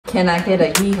Can I get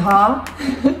a yeehaw?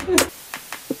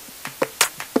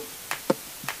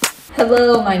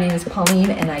 Hello, my name is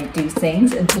Pauline and I do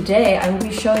things, and today I will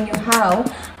be showing you how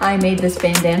I made this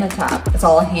bandana top. It's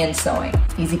all hand sewing,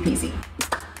 easy peasy.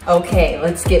 Okay,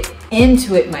 let's get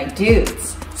into it, my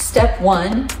dudes. Step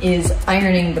one is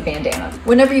ironing the bandana.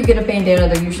 Whenever you get a bandana,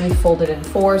 they're usually folded in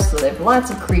four, so they have lots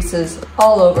of creases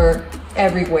all over,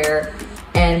 everywhere,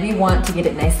 and we want to get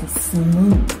it nice and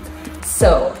smooth.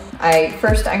 So I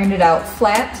first ironed it out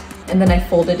flat, and then I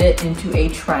folded it into a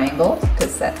triangle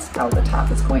because that's how the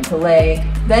top is going to lay.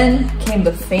 Then came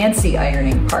the fancy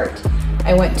ironing part.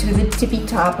 I went to the tippy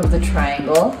top of the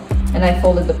triangle and I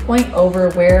folded the point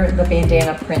over where the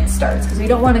bandana print starts because we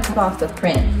don't want to cut off the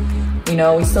print. You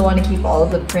know, we still want to keep all of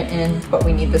the print in, but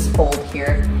we need this fold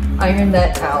here. Iron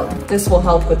that out. This will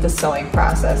help with the sewing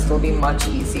process. It'll be much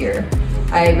easier.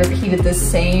 I repeated the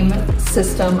same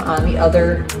system on the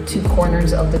other two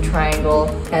corners of the triangle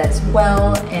as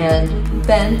well, and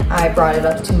then I brought it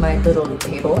up to my little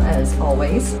table as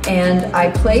always, and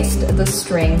I placed the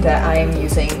string that I am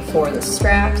using for the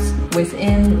straps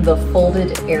within the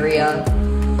folded area.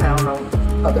 I don't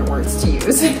know other words to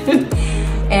use.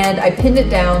 And I pinned it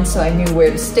down so I knew where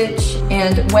to stitch.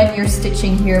 And when you're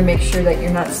stitching here, make sure that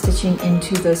you're not stitching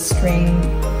into the string,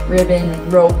 ribbon,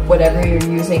 rope, whatever you're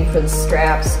using for the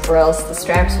straps, or else the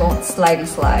straps won't slidey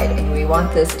slide. And we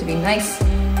want this to be nice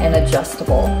and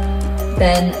adjustable.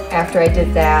 Then after I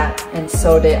did that and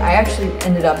sewed it, I actually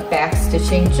ended up back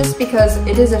stitching just because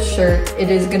it is a shirt. It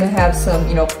is gonna have some,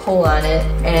 you know, pull on it,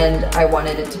 and I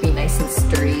wanted it to be nice and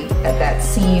sturdy at that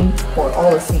seam, or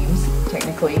all the seams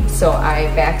technically. So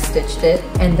I back stitched it,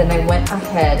 and then I went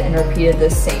ahead and repeated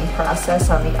this same process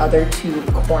on the other two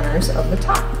corners of the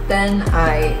top. Then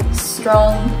I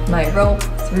strung my rope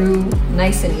through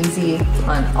nice and easy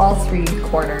on all three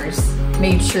corners.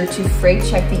 Made sure to fray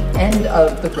check the end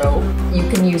of the rope. You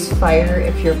can use fire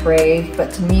if you're brave,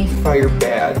 but to me, fire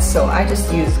bad. So I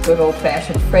just use good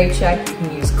old-fashioned fray check. You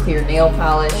can use clear nail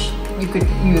polish. You could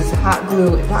use hot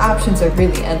glue. The options are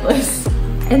really endless.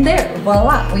 And there,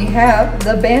 voila, we have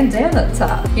the bandana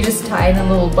top. You just tie in a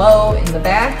little bow in the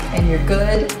back and you're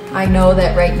good. I know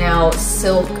that right now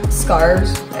silk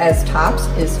scarves as tops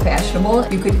is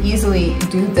fashionable. You could easily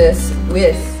do this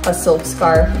with a silk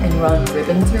scarf and run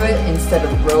ribbon through it instead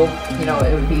of rope. You know,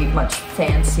 it would be much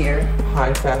fancier.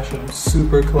 High fashion,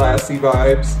 super classy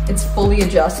vibes. It's fully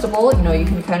adjustable. You know, you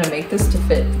can kind of make this to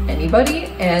fit anybody.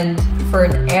 And for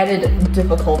an added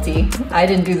difficulty, I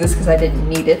didn't do this because I didn't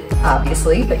need it,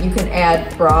 obviously, but you can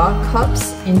add bra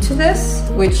cups into this,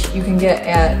 which you can get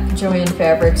at Joann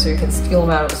Fabrics, or you can steal them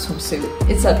out of a swimsuit.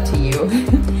 It's up to you.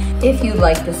 If you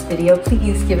like this video,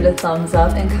 please give it a thumbs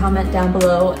up and comment down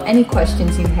below any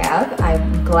questions you have.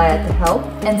 I'm glad to help.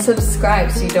 And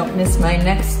subscribe so you don't miss my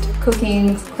next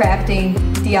cooking, crafting,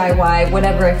 DIY,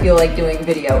 whatever I feel like doing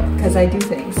video, because I do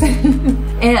things.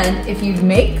 And if you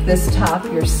make this top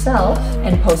yourself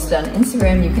and post it on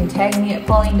Instagram, you can tag me at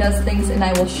Pauline Does Things and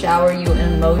I will shower you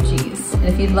in emojis. And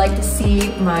if you'd like to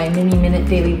see my mini-minute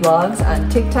daily vlogs on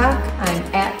TikTok,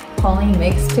 I'm at Pauline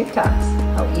Makes TikToks.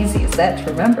 How easy is that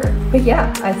to remember? But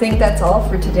yeah, I think that's all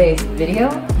for today's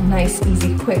video. Nice,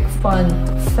 easy, quick, fun,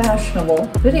 fashionable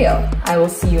video. I will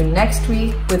see you next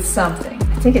week with something.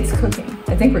 I think it's cooking.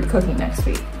 I think we're cooking next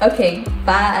week. Okay,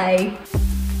 bye,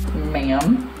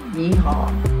 ma'am.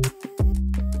 Yeehaw.